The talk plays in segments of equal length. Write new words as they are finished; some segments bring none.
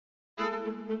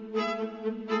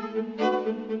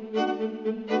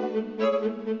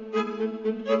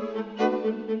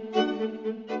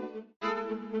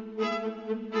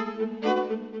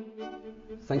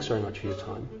Thanks very much for your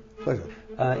time. Pleasure.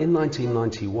 In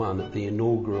 1991, at the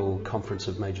inaugural Conference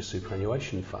of Major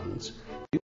Superannuation Funds,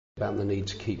 you talked about the need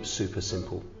to keep super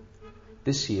simple.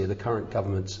 This year, the current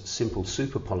government's simple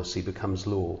super policy becomes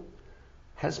law.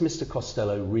 Has Mr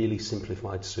Costello really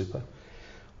simplified super?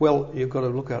 Well, you've got to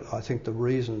look at, I think, the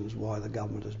reasons why the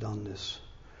government has done this.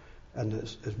 And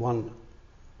there's one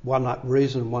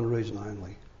reason and one reason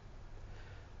only.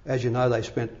 As you know, they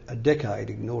spent a decade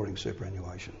ignoring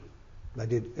superannuation. They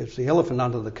did. It's the elephant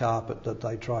under the carpet that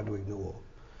they tried to ignore.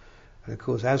 And of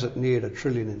course, as it neared $1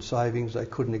 trillion in savings, they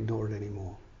couldn't ignore it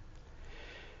anymore.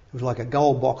 It was like a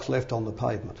gold box left on the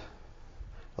pavement.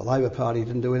 The Labor Party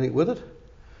didn't do anything with it.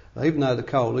 Even though the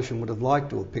coalition would have liked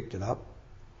to have picked it up,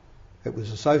 it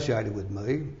was associated with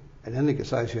me, and anything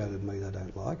associated with me they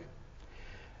don't like.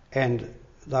 And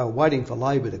they were waiting for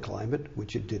Labor to claim it,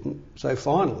 which it didn't. So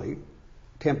finally,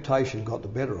 temptation got the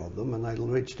better of them, and they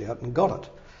reached out and got it.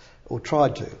 Or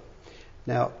tried to.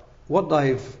 Now, what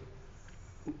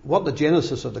the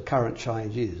genesis of the current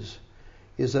change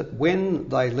is that when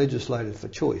they legislated for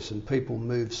choice and people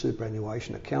moved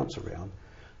superannuation accounts around,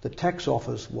 the tax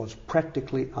office was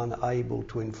practically unable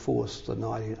to enforce the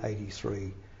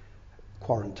 1983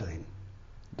 quarantine.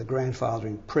 The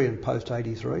grandfathering pre and post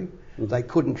 83, they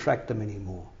couldn't track them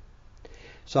anymore.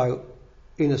 So,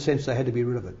 in a sense, they had to be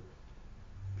rid of it.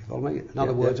 Follow me? In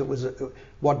other words, it was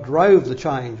what drove the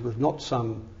change was not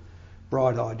some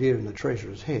bright idea in the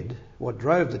Treasurer's head. What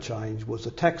drove the change was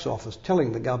the tax office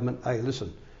telling the government, hey,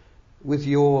 listen, with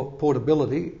your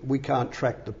portability, we can't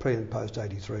track the pre and post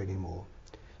 83 anymore.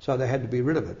 So they had to be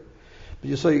rid of it. But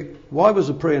you see, why was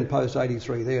the pre and post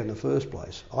 83 there in the first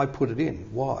place? I put it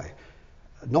in. Why?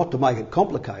 Not to make it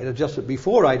complicated, just that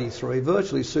before 83,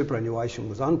 virtually superannuation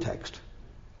was untaxed.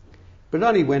 But it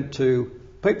only went to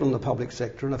people in the public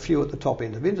sector and a few at the top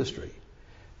end of industry.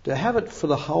 To have it for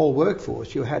the whole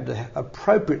workforce, you had to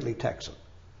appropriately tax it.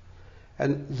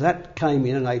 And that came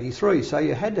in 83, so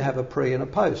you had to have a pre and a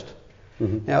post.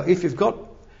 Now, if you've got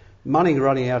money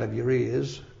running out of your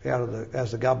ears,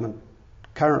 as the government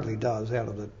currently does, out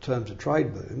of the terms of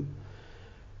trade boom,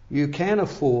 you can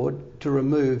afford to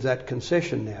remove that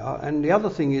concession now. And the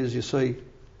other thing is, you see,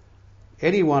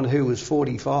 anyone who was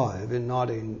 45 in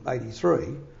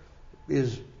 1983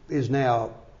 is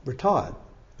now retired.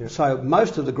 Yeah. So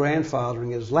most of the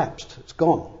grandfathering has lapsed. It's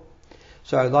gone.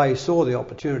 So they saw the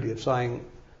opportunity of saying,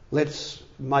 let's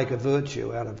make a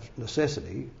virtue out of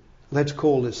necessity. Let's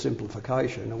call this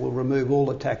simplification and we'll remove all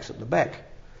the tax at the back.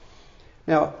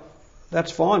 Now,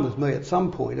 that's fine with me. At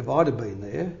some point, if I'd have been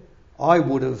there, I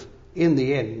would have, in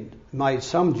the end, made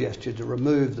some gesture to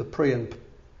remove the pre and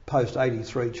post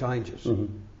 83 changes.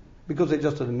 Because they're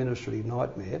just an administrative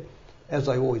nightmare, as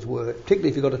they always were, particularly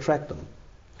if you've got to track them.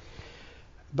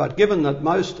 But given that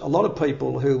a lot of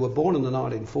people who were born in the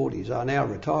 1940s are now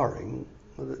retiring,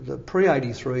 the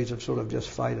pre-83s have sort of just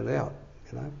faded out,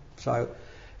 you know. So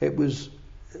it was,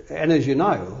 and as you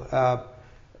know,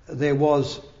 there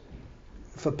was,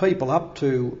 for people up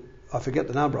to, I forget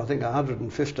the number, I think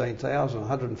 115,000,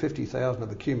 150,000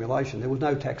 of accumulation, there was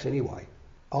no tax anyway.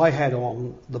 I had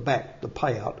on the back, the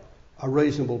payout, a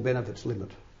reasonable benefits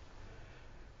limit.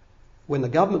 When the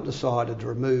government decided to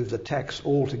remove the tax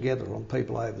altogether on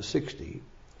people over 60,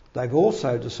 they've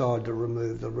also decided to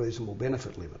remove the reasonable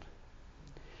benefit limit.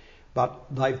 But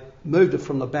they've moved it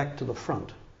from the back to the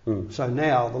front. So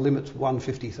now the limit's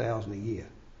 150,000 a year.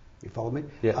 You follow me?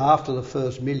 Yeah. After the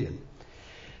first million.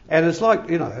 And it's like,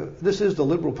 you know, this is the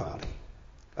Liberal Party.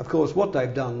 Of course, what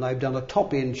they've done a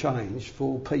top-end change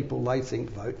for people they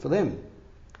think vote for them.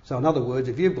 So in other words,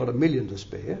 if you've got $1 million to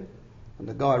spare, and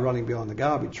the guy running behind the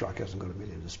garbage truck hasn't got $1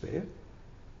 million to spare,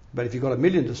 but if you've got $1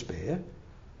 million to spare,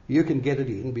 you can get it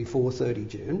in before 30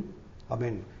 June. I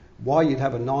mean, why you'd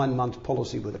have a 9-month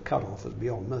policy with a cut-off is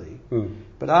beyond me.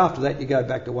 But after that, you go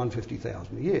back to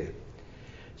 150,000 a year.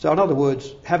 So in other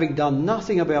words, having done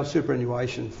nothing about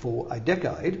superannuation for a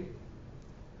decade,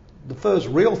 the first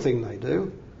real thing they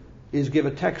do is give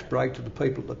a tax break to the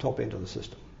people at the top end of the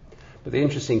system. But the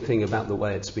interesting thing about the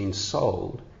way it's been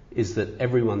sold is that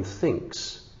everyone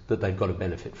thinks that they've got a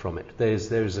benefit from it. There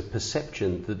is a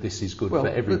perception that this is good for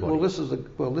everybody. This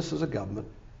is a government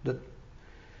that,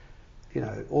 you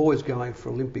know, always going for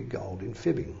Olympic gold in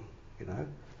fibbing. You know,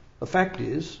 the fact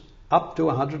is, up to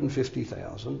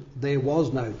 150,000, there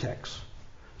was no tax,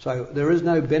 so there is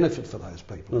no benefit for those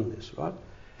people in this, right?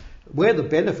 Where the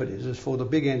benefit is for the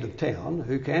big end of town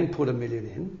who can put $1 million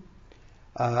in,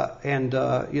 and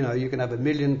you know, you can have $1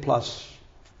 million plus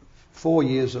 4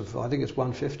 years of, I think it's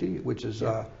 150, which is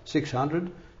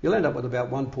 600, you'll end up with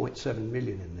about 1.7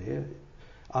 million in there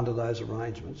under those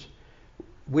arrangements,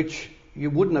 which you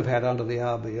wouldn't have had under the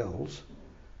RBLs.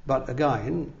 But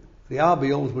again, the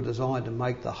RBLs were designed to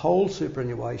make the whole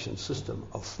superannuation system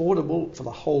affordable for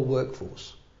the whole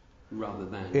workforce. Rather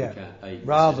than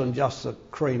rather than just the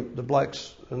cream, the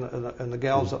blokes and the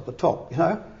gals at the top,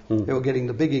 who were getting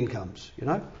the big incomes,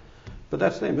 But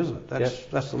that's them, isn't it?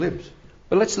 That's the Libs.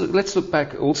 But let's look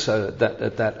back also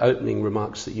at that opening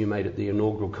remarks that you made at the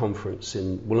inaugural conference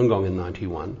in Wollongong in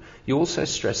 '91. You also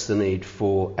stressed the need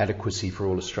for adequacy for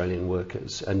all Australian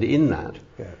workers, and in that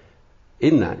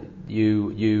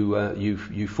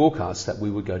you forecast that we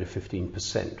would go to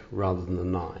 15% rather than the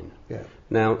 9%. Yeah.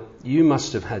 Now you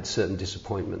must have had certain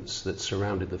disappointments that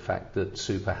surrounded the fact that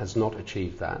Super has not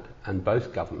achieved that, and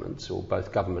both governments, or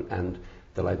both government and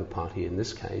the Labor Party in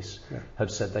this case,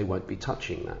 have said they won't be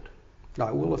touching that.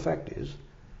 No, well, the fact is,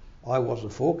 I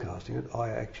wasn't forecasting it. I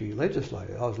actually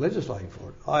legislated. I was legislating for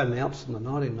it. I announced in the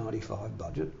 1995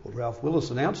 budget, or Ralph Willis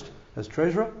announced as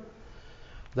Treasurer,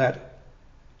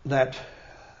 that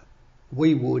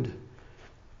we would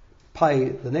pay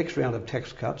the next round of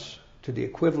tax cuts to the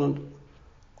equivalent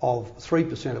of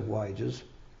 3% of wages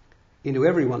into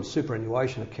everyone's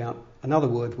superannuation account. In other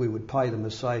words, we would pay them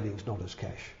as savings, not as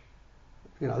cash.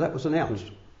 That was announced.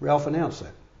 Ralph announced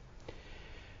that.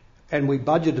 And we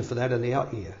budgeted for that in the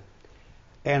out year.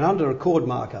 And under Accord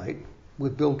Mark 8,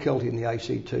 with Bill Kelty and the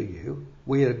ACTU,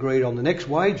 we had agreed on the next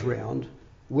wage round,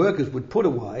 workers would put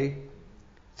away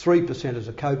 3% as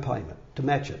a co-payment to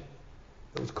match it.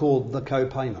 It was called the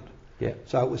co-payment. Yeah.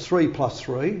 So it was 3 plus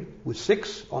 3 was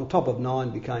 6, on top of 9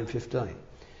 became 15.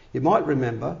 You might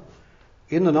remember,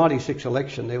 in the 96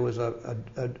 election, there was a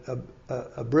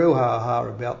brouhaha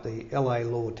about the LA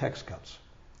Law tax cuts,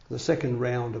 the second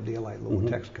round of the LA Law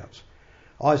tax cuts.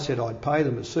 I said I'd pay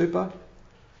them as super.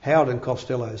 Howard and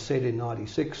Costello said in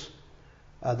 96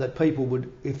 that people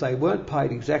would, if they weren't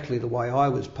paid exactly the way I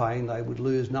was paying, they would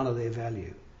lose none of their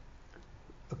value.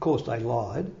 Of course, they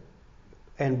lied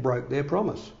and broke their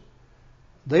promise.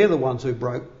 They're the ones who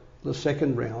broke the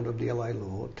second round of the LA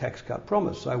Law tax cut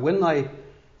promise. So when they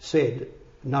said,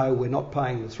 no, we're not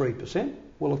paying the 3%,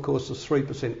 well, of course, the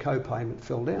 3% co-payment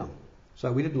fell down.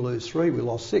 So we didn't lose 3, we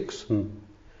lost 6.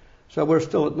 So we're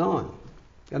still at 9.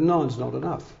 And 9's not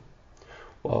enough.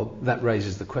 Well, that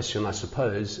raises the question, I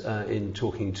suppose, in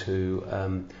talking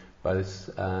to both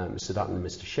Mr Dutton and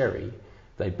Mr Sherry.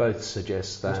 They both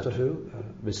suggest that... Mr who?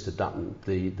 Mr Dutton,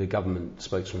 the government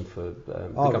spokesman for... the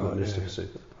government minister for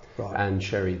Super. Right. And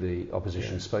Sherry, the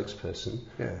opposition spokesperson.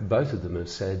 Yeah. Both of them have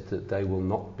said that they will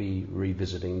not be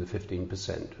revisiting the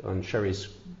 15%. On Sherry's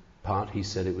part, he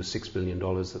said it was $6 billion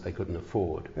that they couldn't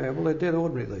afford. Yeah, well, they're dead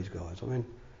ordinary, these guys. I mean,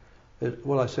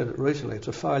 I said it recently, it's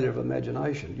a failure of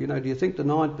imagination. Do you think the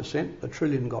 9%, $1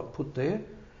 trillion got put there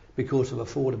because of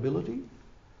affordability?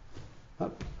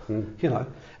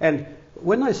 And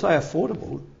when they say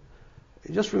affordable,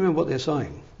 just remember what they're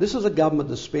saying. This is a government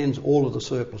that spends all of the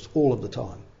surplus all of the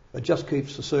time. It just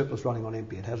keeps the surplus running on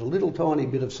empty. It has a little tiny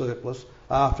bit of surplus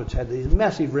after it's had these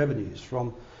massive revenues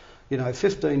from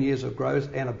 15 years of growth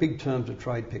and a big terms of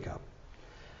trade pickup.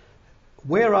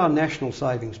 Where are national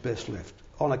savings best left?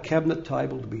 On a cabinet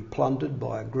table to be plundered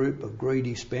by a group of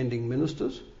greedy spending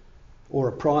ministers, or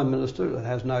a prime minister that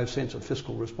has no sense of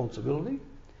fiscal responsibility?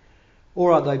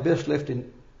 Or are they best left in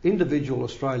individual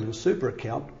Australian super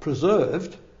account,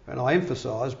 preserved, and I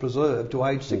emphasise preserved, to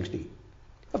age 60?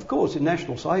 Of course, in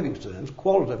national savings terms,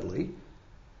 qualitatively,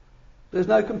 there's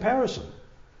no comparison.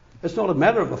 It's not a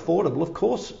matter of affordable. Of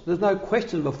course, there's no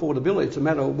question of affordability. It's a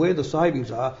matter of where the savings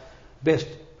are best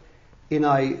in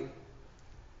a...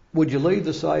 Would you leave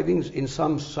the savings in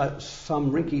some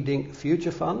rinky-dink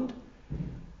future fund,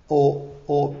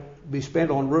 or be spent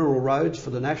on rural roads for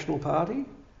the National Party?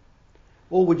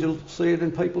 Or would you see it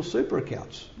in people's super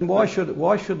accounts? And why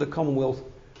should the Commonwealth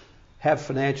have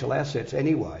financial assets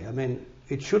anyway? I mean,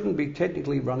 it shouldn't be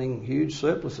technically running huge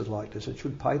surpluses like this. It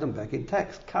should pay them back in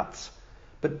tax cuts,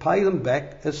 but pay them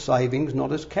back as savings,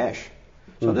 not as cash.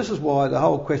 So this is why the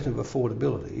whole question of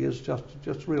affordability is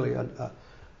just really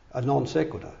a non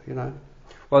sequitur,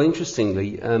 Well,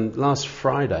 interestingly, last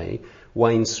Friday,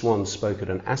 Wayne Swan spoke at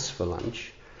an Ask for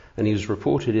Lunch, and he was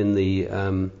reported in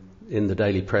the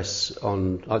Daily Press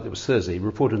on, it was Thursday, he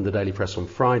reported in the Daily Press on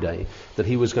Friday that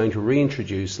he was going to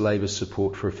reintroduce Labor's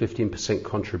support for a 15%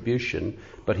 contribution,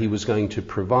 but he was going to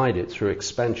provide it through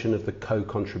expansion of the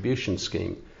co-contribution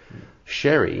scheme.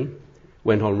 Sherry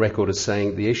went on record as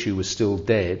saying the issue was still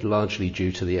dead, largely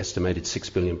due to the estimated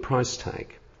 $6 billion price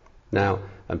tag. Now,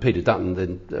 and Peter Dutton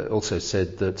then also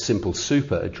said that Simple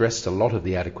Super addressed a lot of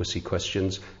the adequacy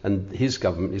questions, and his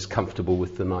government is comfortable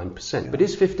with the 9%. Yeah. But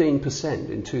is 15%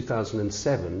 in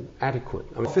 2007 adequate?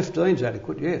 I mean, 15's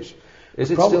adequate, yes.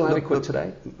 Is it still adequate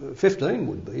today? 15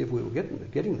 would be if we were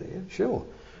getting there, sure.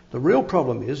 The real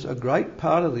problem is a great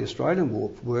part of the Australian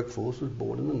workforce was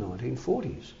born in the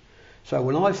 1940s. So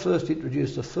when I first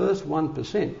introduced the first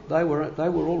 1%, they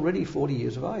were already 40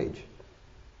 years of age,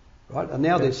 right? And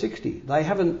now they're 60.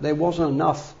 There wasn't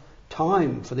enough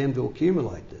time for them to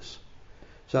accumulate this.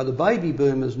 So the baby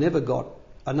boomers never got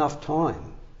enough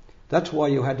time. That's why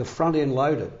you had to front end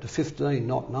load it to 15,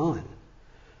 not 9.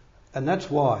 And that's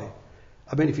why,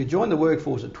 I mean, if you join the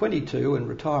workforce at 22 and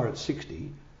retire at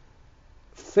 60,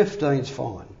 15's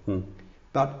fine.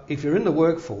 But if you're in the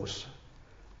workforce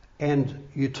and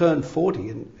you turn 40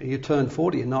 in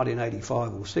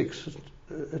 1985 or 6,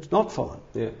 it's not fine.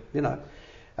 Yeah. You know.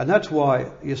 And that's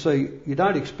why, you see, you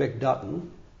don't expect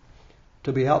Dutton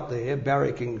to be out there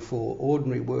barracking for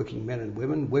ordinary working men and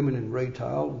women in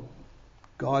retail,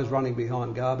 guys running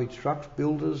behind garbage trucks,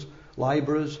 builders,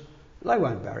 labourers. They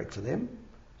won't barrack for them.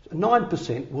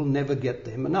 9% will never get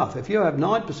them enough. If you have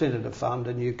 9% in a fund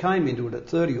and you came into it at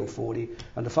 30 or 40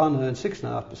 and the fund earns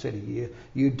 6.5% a year,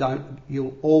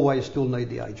 you'll always still need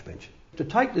the age pension. To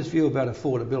take this view about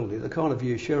affordability, the kind of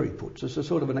view Sherry puts, is a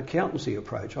sort of an accountancy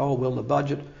approach. Oh, well, the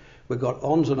budget, we've got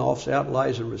ons and offs,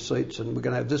 outlays and receipts, and we're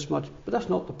going to have this much. But that's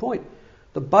not the point.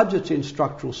 The budget's in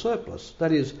structural surplus.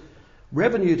 That is,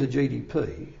 revenue to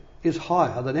GDP is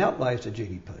higher than outlays to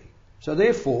GDP. So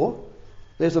therefore,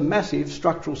 there's a massive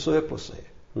structural surplus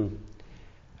there.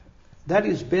 That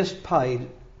is best paid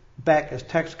back as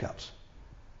tax cuts,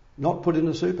 not put in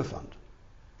a super fund,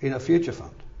 in a future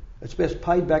fund. It's best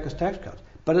paid back as tax cuts,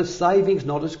 but as savings,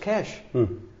 not as cash.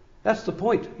 That's the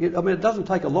point. I mean, it doesn't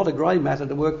take a lot of grey matter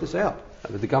to work this out.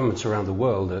 But the governments around the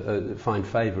world find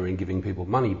favour in giving people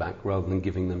money back rather than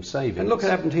giving them savings. And look what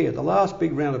happened here. The last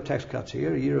big round of tax cuts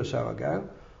here, a year or so ago,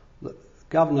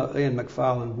 Governor Ian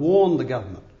Macfarlane warned the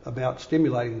government about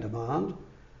stimulating demand,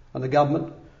 and the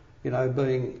government, you know,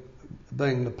 being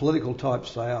the political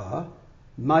types they are,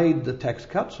 made the tax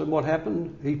cuts, and what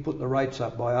happened? He put the rates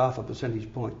up by 0.5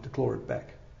 percentage point to claw it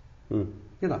back. You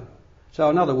know. So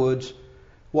in other words,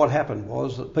 what happened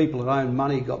was that people that owned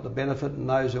money got the benefit and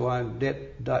those who owned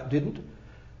debt didn't.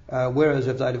 Whereas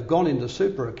if they'd have gone into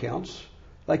super accounts,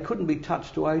 they couldn't be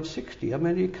touched to age 60. I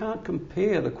mean, you can't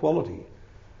compare the quality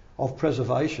of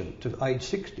preservation to age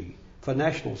 60 for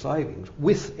national savings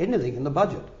with anything in the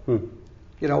budget. You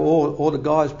know, or the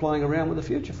guys playing around with the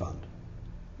future fund.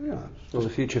 You know, well, the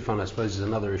future fund, I suppose, is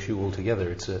another issue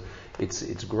altogether.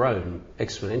 It's grown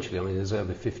exponentially. I mean, there's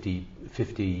over 50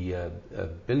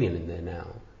 billion in there now.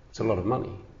 It's a lot of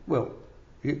money. Well,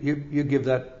 you give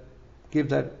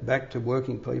that back to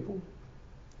working people,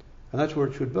 and that's where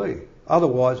it should be.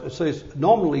 Otherwise, it says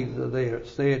nominally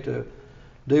it's there to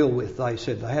deal with. They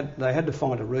said they had to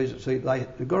find a reason. See, you've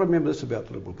got to remember this about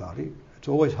the Liberal Party. It's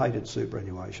always hated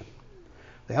superannuation.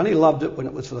 They only loved it when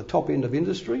it was for the top end of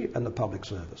industry and the public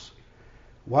service.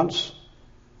 Once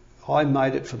I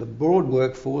made it for the broad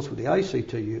workforce with the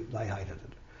ACTU, they hated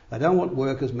it. They don't want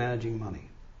workers managing money.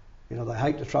 You know, they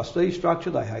hate the trustee structure,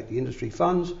 they hate the industry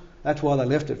funds. That's why they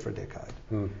left it for a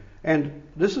decade. And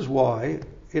this is why,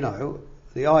 you know,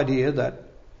 the idea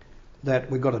that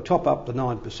we've got to top up the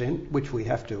 9%, which we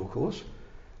have to, of course,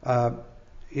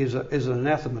 is an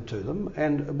anathema to them.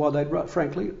 And why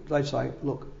they'd say,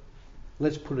 look,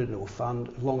 let's put it into a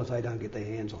fund as long as they don't get their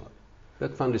hands on it.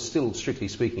 That fund is still, strictly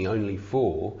speaking, only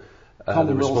for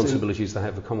the responsibilities they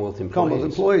have for Commonwealth employees.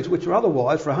 Commonwealth employees, which are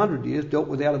otherwise, for 100 years, dealt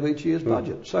with out of each year's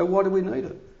budget. So why do we need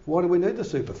it? Why do we need the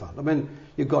super fund? I mean,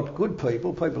 you've got good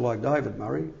people like David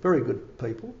Murray, very good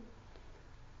people,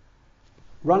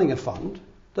 running a fund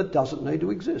that doesn't need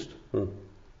to exist.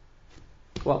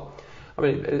 Well, I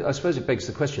mean, I suppose it begs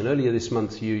the question. Earlier this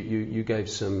month, you gave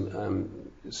some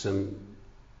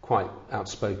quite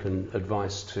outspoken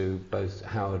advice to both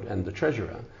Howard and the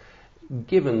Treasurer.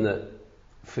 Given that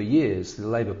for years the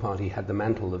Labour Party had the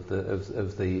mantle of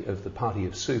the party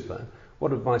of super,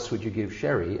 what advice would you give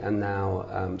Sherry and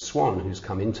now Swan, who's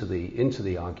come into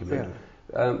the argument,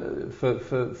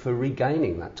 for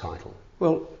regaining that title?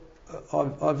 Well, I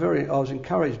was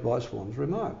encouraged by Swan's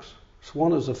remarks.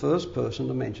 Swan is the first person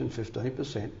to mention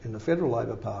 15% in the Federal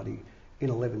Labor Party in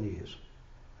 11 years.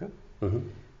 Yeah?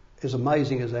 As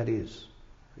amazing as that is,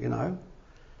 you know,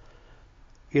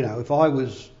 if I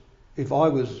was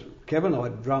Kevin,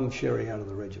 I'd drum Sherry out of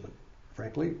the regiment.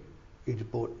 Frankly, it's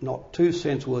brought not 2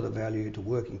 cents worth of value to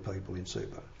working people in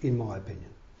super, in my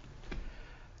opinion.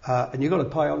 And you've got to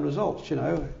pay on results, you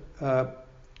know.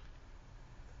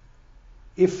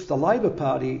 If the Labor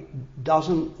Party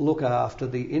doesn't look after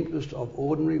the interest of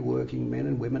ordinary working men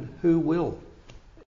and women, who will?